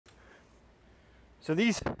So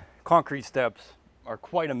these concrete steps are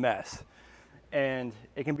quite a mess, and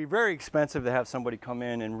it can be very expensive to have somebody come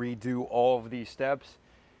in and redo all of these steps.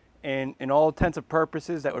 And in all intents and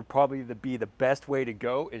purposes, that would probably be the best way to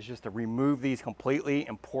go, is just to remove these completely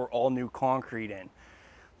and pour all new concrete in.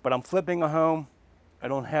 But I'm flipping a home. I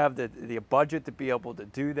don't have the budget to be able to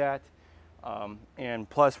do that. And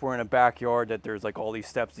plus we're in a backyard that there's like all these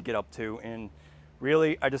steps to get up to. And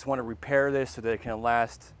really, I just want to repair this so that it can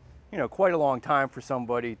last, you know, quite a long time for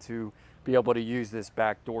somebody to be able to use this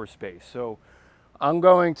back door space. So I'm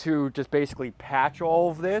going to just basically patch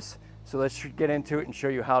all of this. So let's get into it and show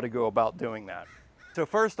you how to go about doing that. So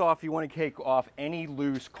first off, you want to take off any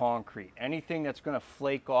loose concrete. Anything that's going to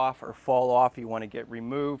flake off or fall off, you want to get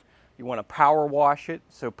removed. You want to power wash it.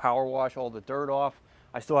 So power wash all the dirt off.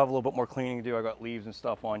 I still have a little bit more cleaning to do. I got leaves and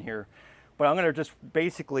stuff on here. But I'm going to just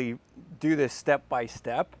basically do this step by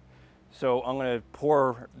step. So I'm going to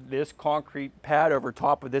pour this concrete pad over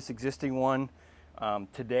top of this existing one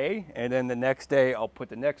today, and then the next day I'll put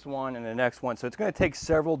the next one and the next one. So it's going to take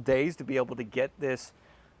several days to be able to get this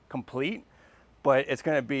complete, but it's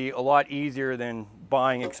going to be a lot easier than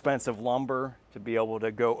buying expensive lumber to be able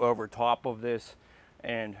to go over top of this.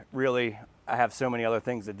 And really, I have so many other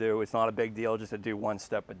things to do. It's not a big deal just to do one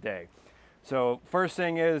step a day. So first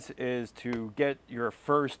thing is to get your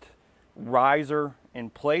first riser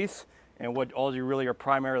in place. And what all you really are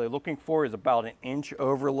primarily looking for is about an inch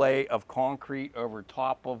overlay of concrete over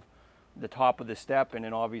top of the step, and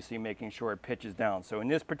then obviously making sure it pitches down. So in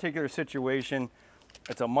this particular situation,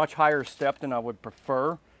 it's a much higher step than I would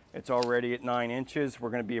prefer. It's already at 9 inches.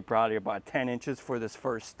 We're going to be probably about 10 inches for this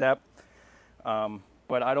first step.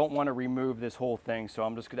 But I don't want to remove this whole thing, so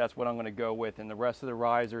that's what I'm going to go with. And the rest of the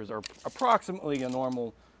risers are approximately a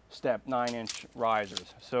normal step, 9-inch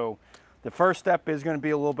risers. So the first step is going to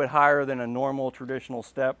be a little bit higher than a normal traditional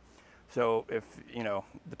step. So if, you know,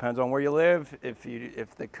 depends on where you live.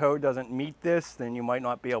 If the code doesn't meet this, then you might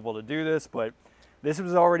not be able to do this, but this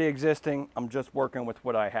is already existing. I'm just working with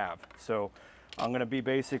what I have. So I'm going to be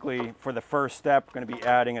basically, for the first step, going to be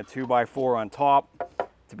adding a 2x4 on top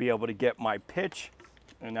to be able to get my pitch.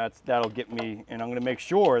 And that'll get me, and I'm going to make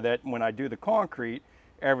sure that when I do the concrete,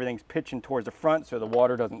 everything's pitching towards the front so the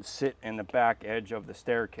water doesn't sit in the back edge of the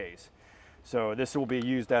staircase. So this will be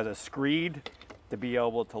used as a screed to be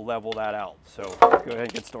able to level that out. So let's go ahead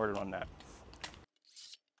and get started on that.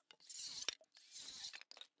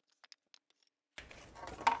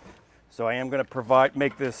 So I am going to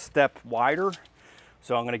make this step wider.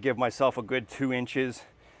 So I'm going to give myself a good 2 inches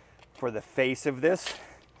for the face of this,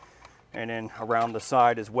 and then around the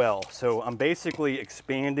side as well. So I'm basically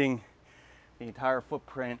expanding the entire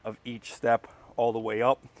footprint of each step all the way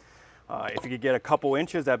up. If you could get a couple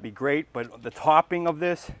inches, that'd be great, but the topping of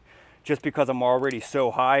this, just because I'm already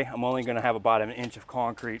so high, I'm only gonna have about 1 inch of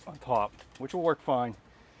concrete on top, which will work fine.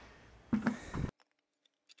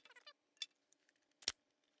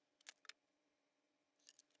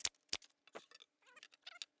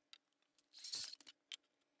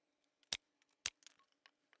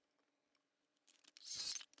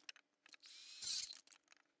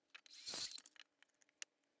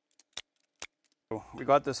 So we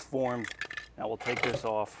got this formed. Now we'll take this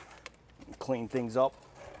off, clean things up,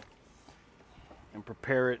 and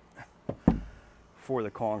prepare it for the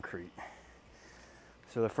concrete.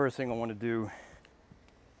 So the first thing I want to do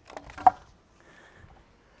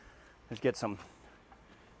is get some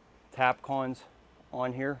tap cons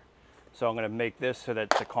on here. So I'm going to make this so that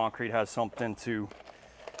the concrete has something to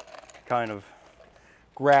kind of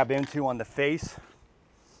grab into on the face.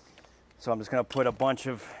 So I'm just going to put a bunch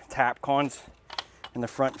of tap cons in the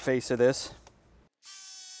front face of this.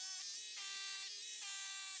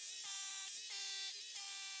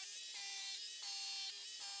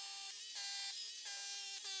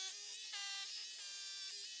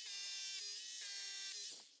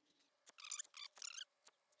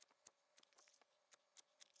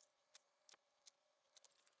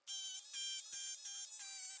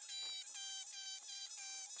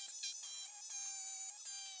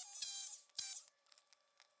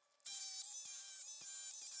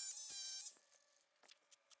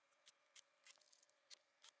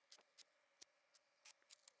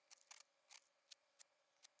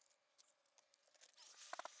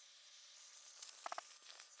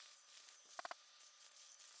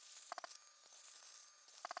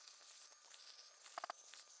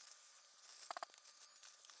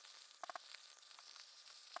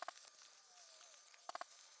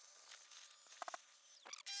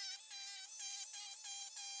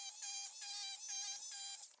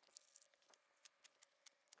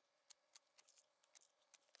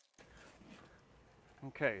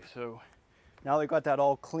 Okay, so Now we got that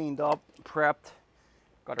all cleaned up, prepped,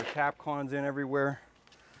 got our tap cons in everywhere.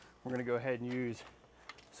 We're gonna go ahead and use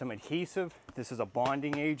some adhesive. This is a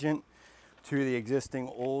bonding agent to the existing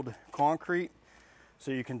old concrete.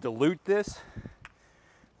 So you can dilute this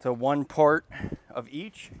to 1 part of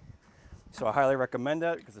each. So I highly recommend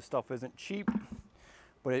that because the stuff isn't cheap,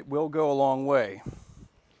 but it will go a long way.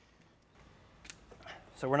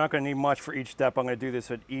 So we're not going to need much for each step. I'm going to do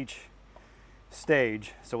this at each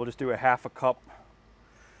stage. So we'll just do a 1/2 cup,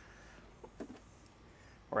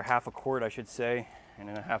 or 1/2 quart I should say, and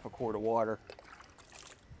then a 1/2 quart of water.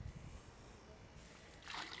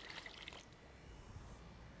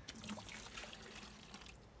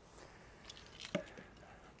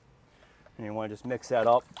 And you want to just mix that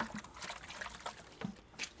up.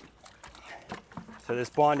 So this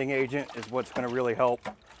bonding agent is what's going to really help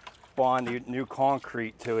bond the new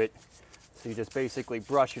concrete to it. So you just basically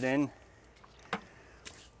brush it in.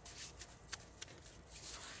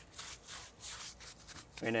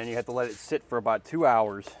 And then you have to let it sit for about 2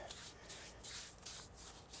 hours.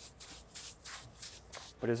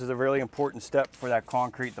 But this is a really important step for that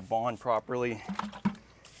concrete to bond properly.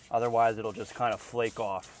 Otherwise it'll just kind of flake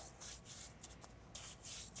off.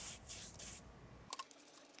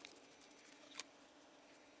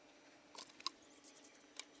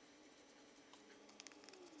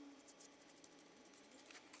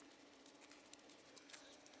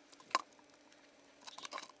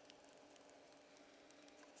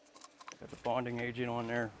 Got the bonding agent on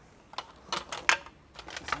there.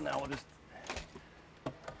 So now we'll just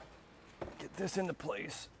get this into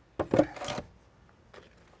place. And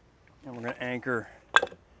we're going to anchor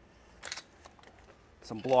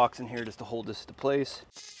some blocks in here just to hold this to place.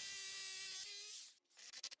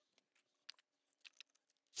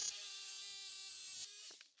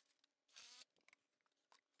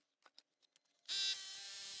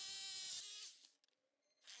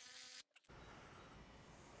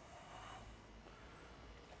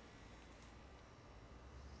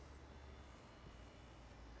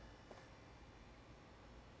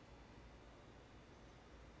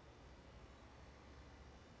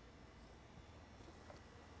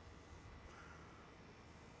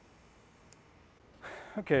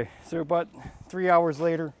 Okay, so about 3 hours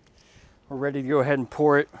later, we're ready to go ahead and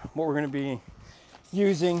pour it. What we're going to be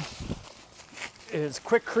using is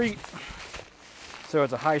Quickcrete. So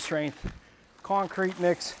it's a high strength concrete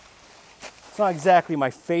mix. It's not exactly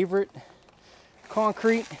my favorite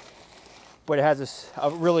concrete, but it has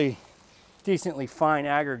a really decently fine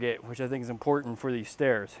aggregate, which I think is important for these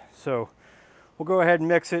stairs. So we'll go ahead and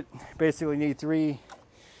mix it. Basically need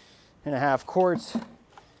 3.5 quarts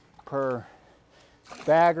per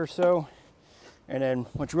bag or so. And then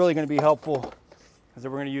what's really going to be helpful is that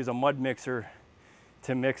we're going to use a mud mixer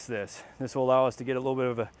to mix this. This will allow us to get a little bit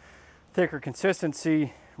of a thicker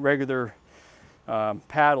consistency. Regular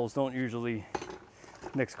paddles don't usually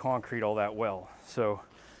mix concrete all that well. So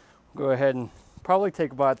we'll go ahead and probably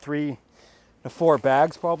take about 3 to 4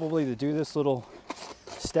 bags probably to do this little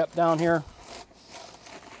step down here.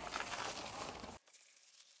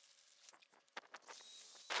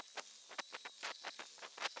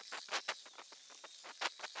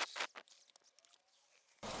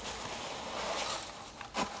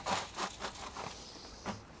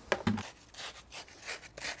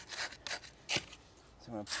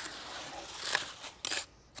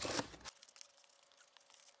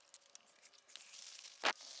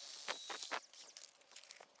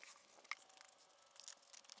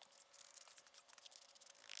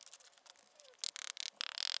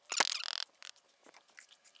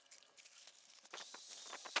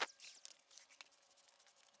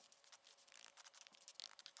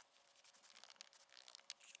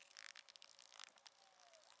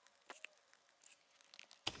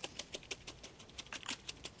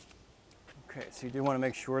 Okay, so you do want to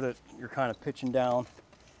make sure that you're kind of pitching down,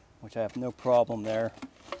 which I have no problem there.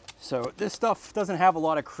 So this stuff doesn't have a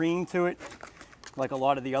lot of cream to it, like a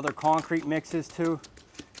lot of the other concrete mixes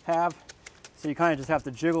have. So you kind of just have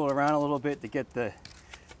to jiggle it around a little bit to get the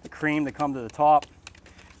cream to come to the top.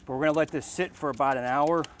 But we're going to let this sit for about an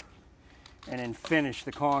hour and then finish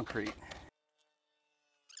the concrete.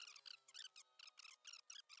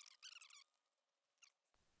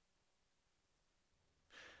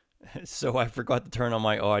 So I forgot to turn on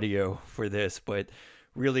my audio for this, but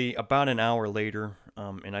really about an hour later,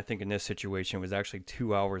 and I think in this situation it was actually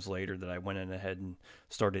 2 hours later that I went in ahead and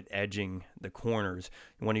started edging the corners.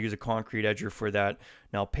 You want to use a concrete edger for that.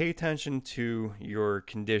 Now pay attention to your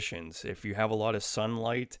conditions. If you have a lot of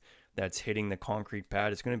sunlight, that's hitting the concrete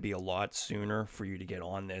pad, it's going to be a lot sooner for you to get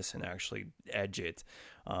on this and actually edge it.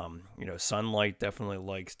 You know, sunlight definitely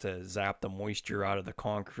likes to zap the moisture out of the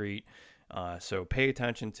concrete, so pay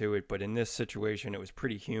attention to it. But in this situation, it was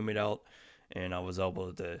pretty humid out, and I was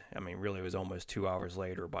able to, I mean, really it was almost 2 hours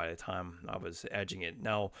later by the time I was edging it.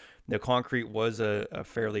 Now, the concrete was a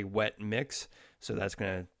fairly wet mix, so that's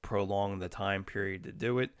going to prolong the time period to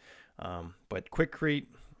do it. But Quikrete,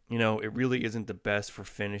 you know, it really isn't the best for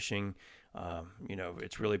finishing. You know,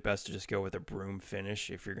 it's really best to just go with a broom finish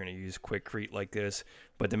if you're going to use Quikrete like this.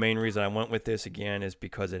 But the main reason I went with this again is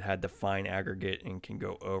because it had the fine aggregate and can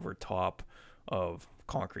go over top of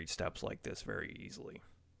concrete steps like this very easily.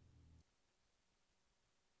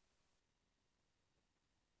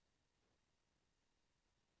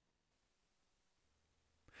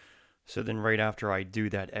 So then right after I do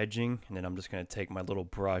that edging, and then I'm just going to take my little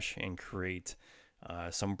brush and create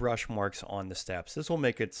some brush marks on the steps. This will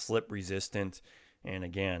make it slip resistant. And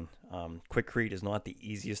again, Quikrete is not the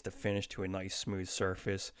easiest to finish to a nice smooth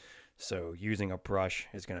surface, so using a brush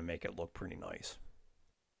is going to make it look pretty nice.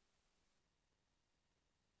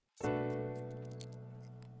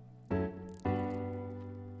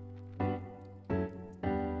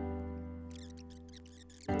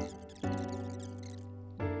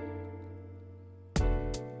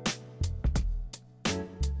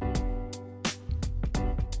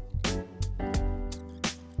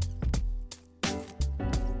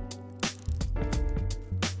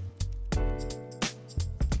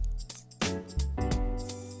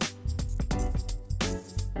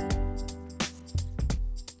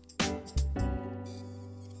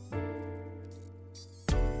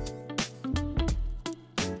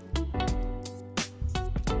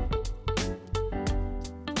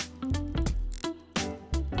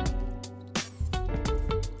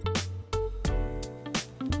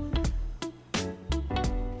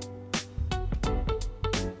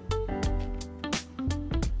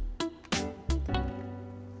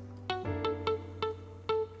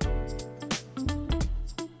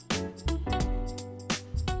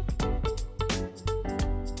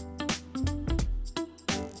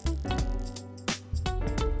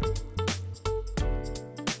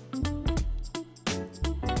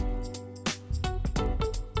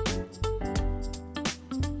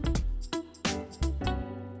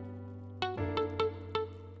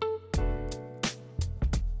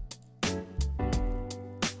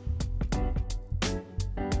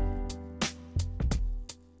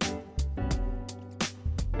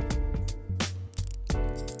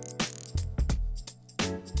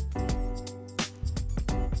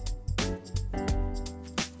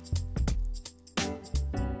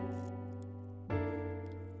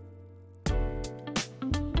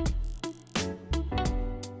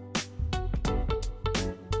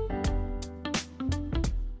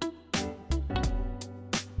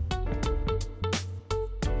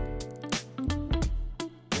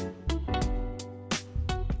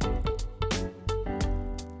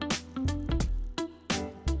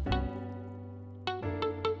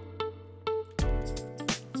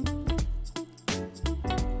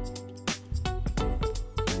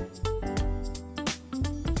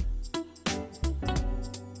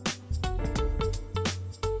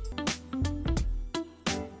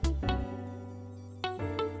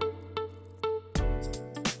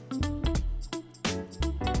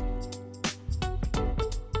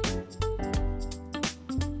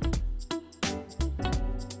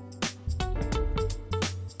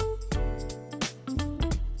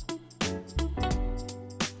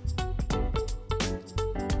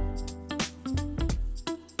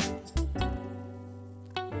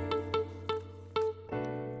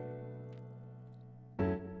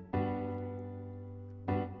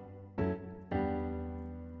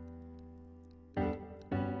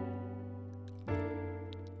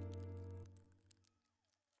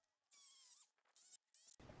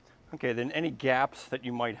 Okay, then any gaps that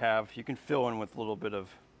you might have, you can fill in with a little bit of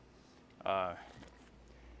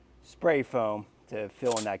spray foam to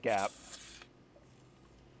fill in that gap.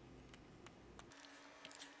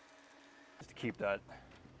 Just to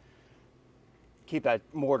keep that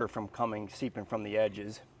mortar from seeping from the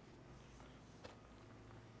edges.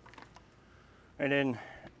 And then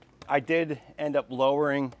I did end up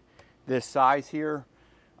lowering this size here.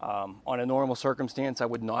 On a normal circumstance, I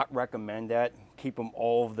would not recommend that. Keep them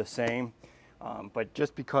all the same. But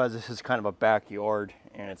just because this is kind of a backyard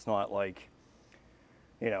and it's not like,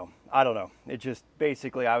 you know, I don't know. It just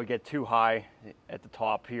basically I would get too high at the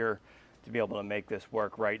top here to be able to make this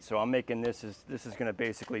work right. So I'm making this is going to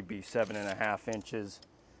basically be 7.5 inches,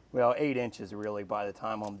 well 8 inches really by the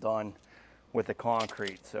time I'm done with the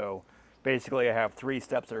concrete. So basically I have 3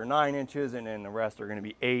 steps that are 9 inches and then the rest are going to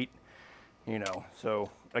be 8, you know. So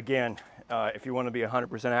again, if you want to be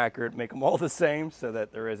 100% accurate, make them all the same so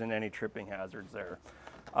that there isn't any tripping hazards there.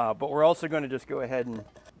 But we're also going to just go ahead and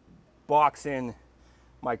box in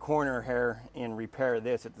my corner here and repair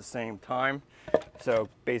this at the same time. So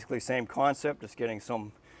basically same concept, just getting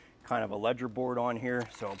some kind of a ledger board on here.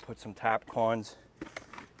 So I'll put some tap cons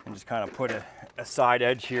and just kind of put a side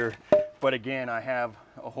edge here. But again, I have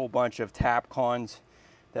a whole bunch of tap cons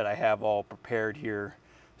that I have all prepared here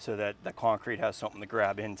so that the concrete has something to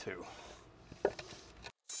grab into.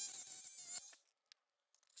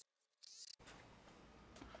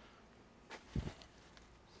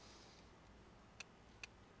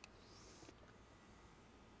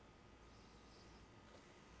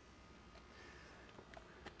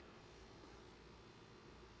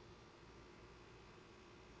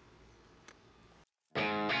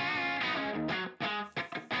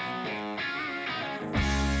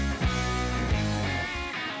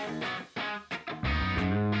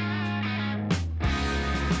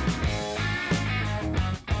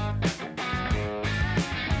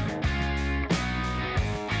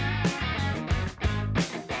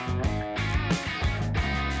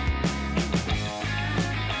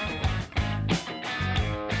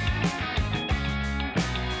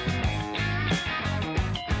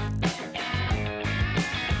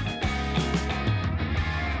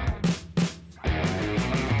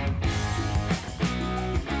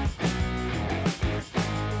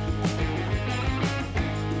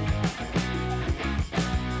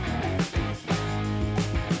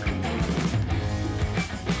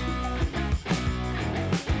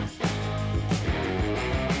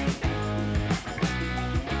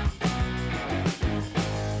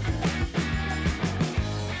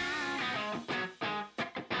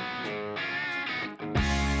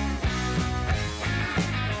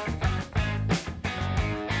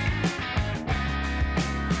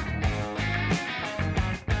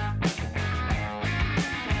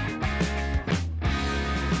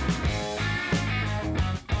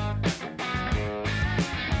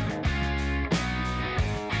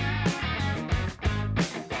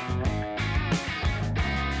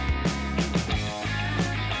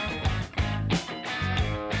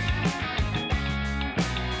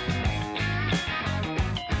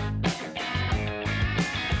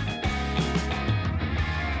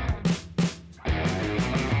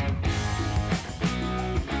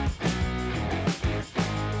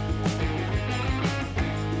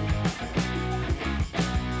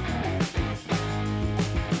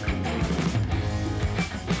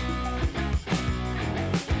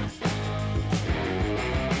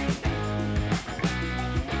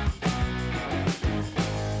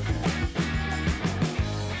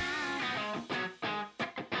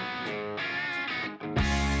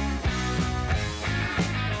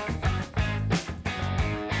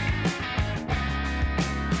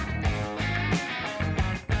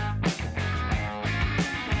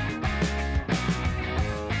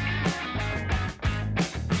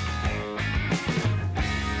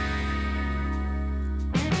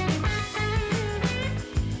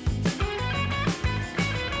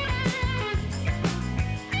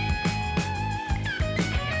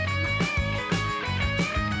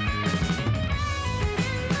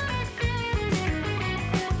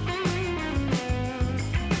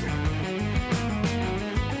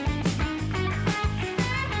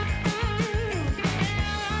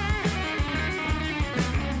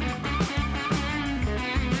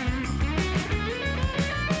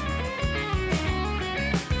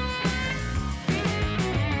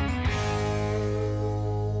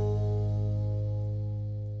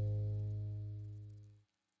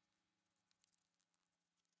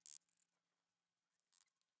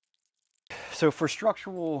 So for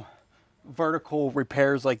structural vertical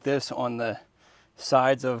repairs like this on the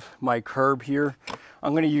sides of my curb here,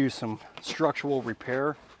 I'm going to use some structural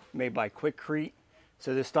repair made by Quikrete.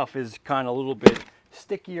 So this stuff is kind of a little bit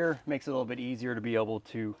stickier, makes it a little bit easier to be able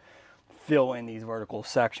to fill in these vertical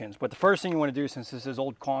sections. But the first thing you want to do, since this is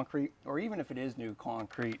old concrete, or even if it is new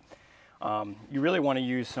concrete, you really want to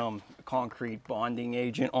use some concrete bonding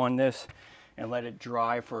agent on this and let it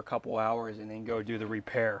dry for a couple hours and then go do the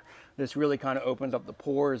repair. This really kind of opens up the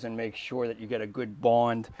pores and makes sure that you get a good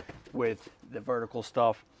bond with the vertical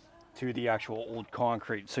stuff to the actual old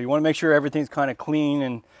concrete. So you want to make sure everything's kind of clean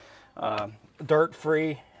and dirt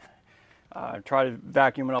free. Try to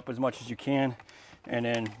vacuum it up as much as you can. And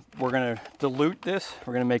then we're going to dilute this.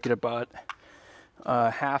 We're going to make it about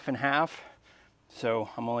half and half. So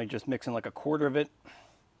I'm only just mixing like a quarter of it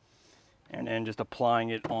and then just applying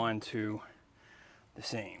it onto the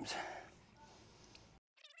seams.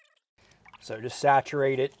 So just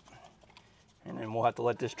saturate it, and then we'll have to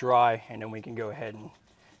let this dry, and then we can go ahead and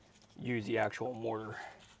use the actual mortar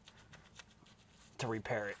to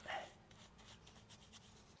repair it.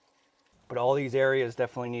 But all these areas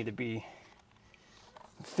definitely need to be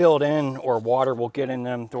filled in, or water will get in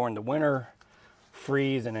them during the winter,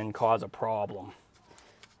 freeze, and then cause a problem.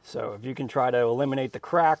 So if you can try to eliminate the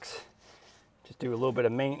cracks, just do a little bit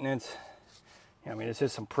of maintenance. I mean, this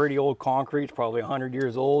is some pretty old concrete. It's probably 100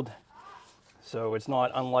 years old. So it's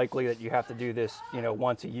not unlikely that you have to do this, you know,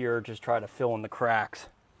 once a year, just try to fill in the cracks.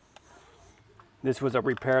 This was a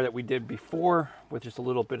repair that we did before with just a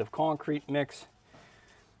little bit of concrete mix.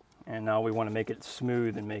 And now we want to make it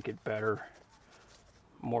smooth and make it better,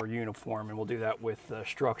 more uniform. And we'll do that with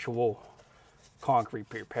structural concrete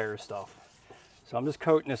repair stuff. So I'm just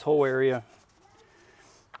coating this whole area.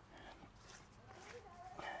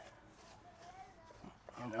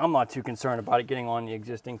 And I'm not too concerned about it getting on the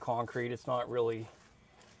existing concrete. It's not really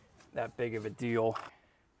that big of a deal.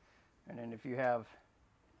 And then if you have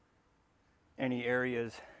any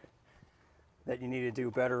areas that you need to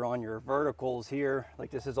do better on your verticals here,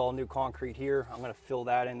 like this is all new concrete here, I'm going to fill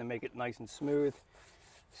that in to make it nice and smooth.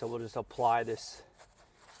 So we'll just apply this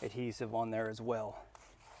adhesive on there as well.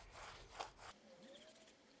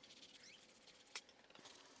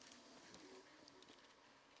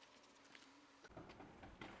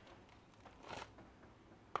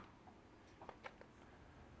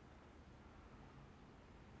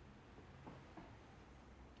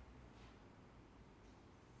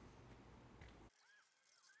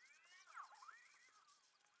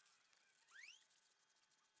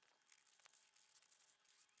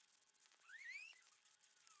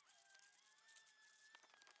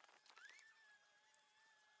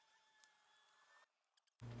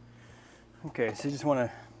 Okay, so you just want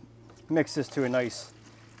to mix this to a nice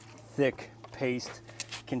thick paste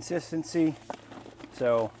consistency.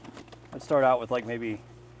 So let's start out with like maybe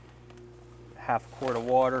half a quart of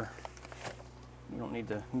water. You don't need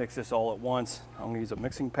to mix this all at once. I'm going to use a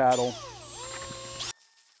mixing paddle.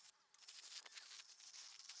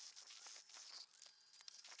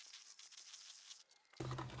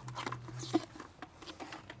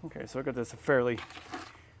 Okay, so I got this fairly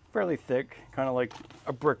thick, kind of like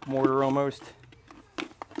a brick mortar almost.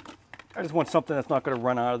 I just want something that's not going to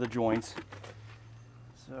run out of the joints.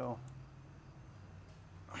 So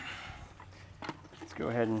let's go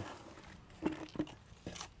ahead and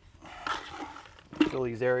fill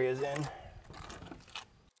these areas in.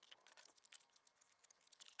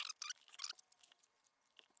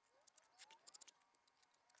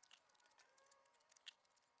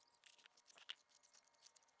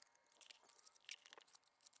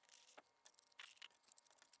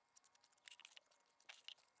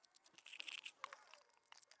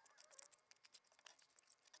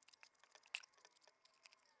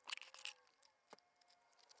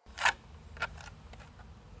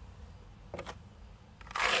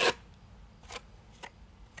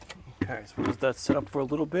 Okay, so we'll let that set up for a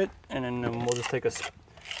little bit, and then we'll just take a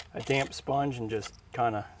damp sponge and just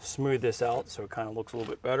kind of smooth this out so it kind of looks a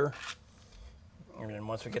little bit better. And then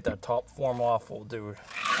once we get that top form off, we'll do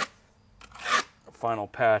a final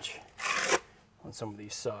patch on some of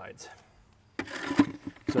these sides.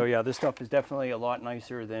 So yeah, this stuff is definitely a lot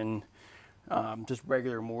nicer than just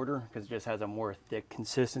regular mortar, because it just has a more thick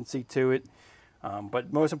consistency to it.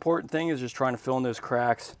 But most important thing is just trying to fill in those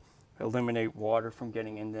cracks, eliminate water from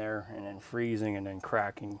getting in there and then freezing and then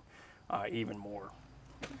cracking even more.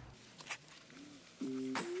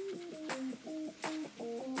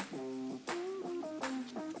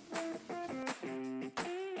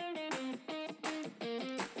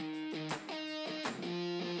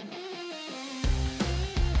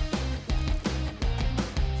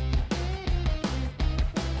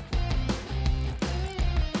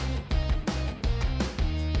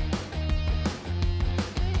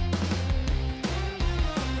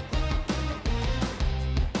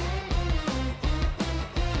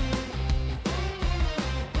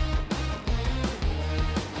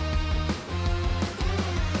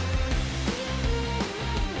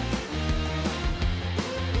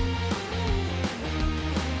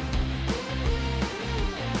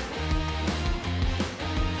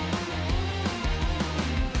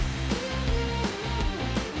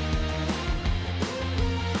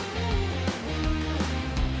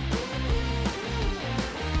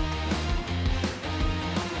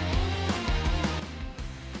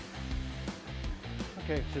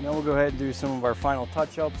 Okay, so now we'll go ahead and do some of our final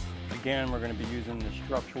touch-ups. Again, we're going to be using the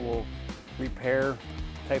structural repair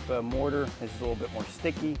type of mortar. This is a little bit more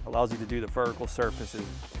sticky, allows you to do the vertical surfaces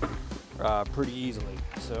pretty easily.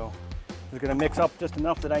 So I'm going to mix up just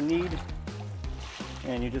enough that I need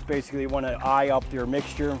And you just basically want to eye up your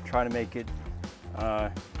mixture, try to make it,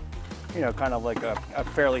 you know, kind of like a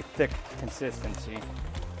fairly thick consistency.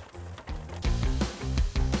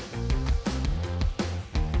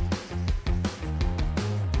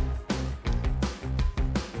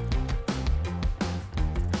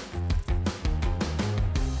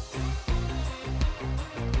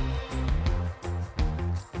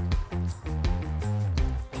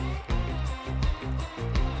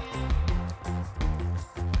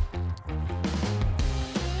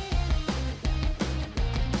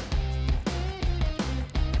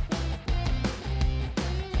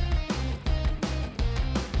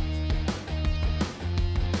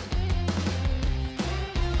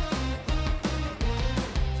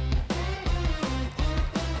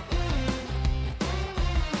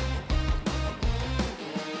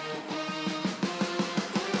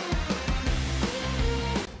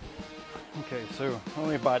 Okay, so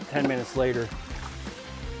only about 10 minutes later,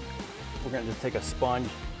 we're gonna just take a sponge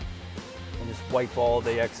and just wipe all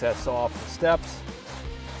the excess off the steps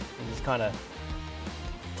and just kind of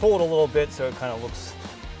pull it a little bit so it kind of looks,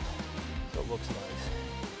 nice.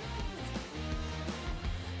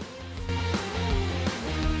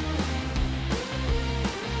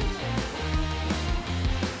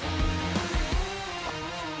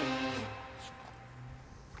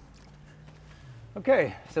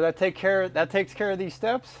 Okay, so that takes care of these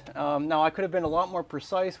steps. Now I could have been a lot more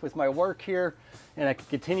precise with my work here, and I could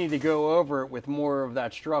continue to go over it with more of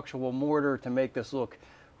that structural mortar to make this look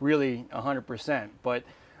really 100%. But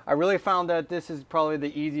I really found that this is probably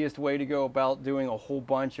the easiest way to go about doing a whole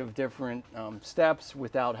bunch of different steps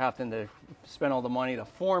without having to spend all the money to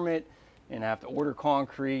form it and have to order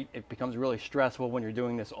concrete. It becomes really stressful when you're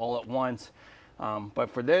doing this all at once.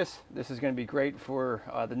 But for this is going to be great for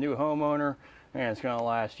the new homeowner, and it's going to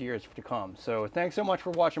last years to come. So thanks so much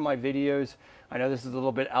for watching my videos. I know this is a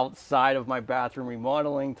little bit outside of my bathroom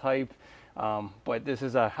remodeling type, but this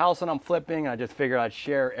is a house that I'm flipping. I just figured I'd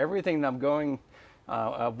share everything that I'm going,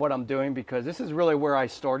 what I'm doing, because this is really where I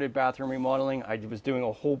started bathroom remodeling. I was doing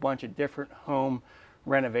a whole bunch of different home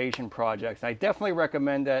renovation projects. I definitely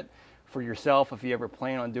recommend that for yourself if you ever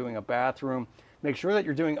plan on doing a bathroom. Make sure that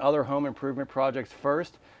you're doing other home improvement projects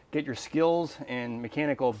first. Get your skills and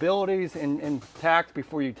mechanical abilities intact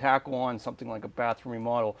before you tackle on something like a bathroom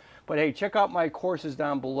remodel. But hey, check out my courses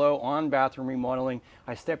down below on bathroom remodeling.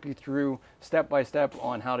 I step you through step by step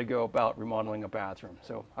on how to go about remodeling a bathroom.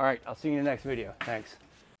 So, all right, I'll see you in the next video. Thanks.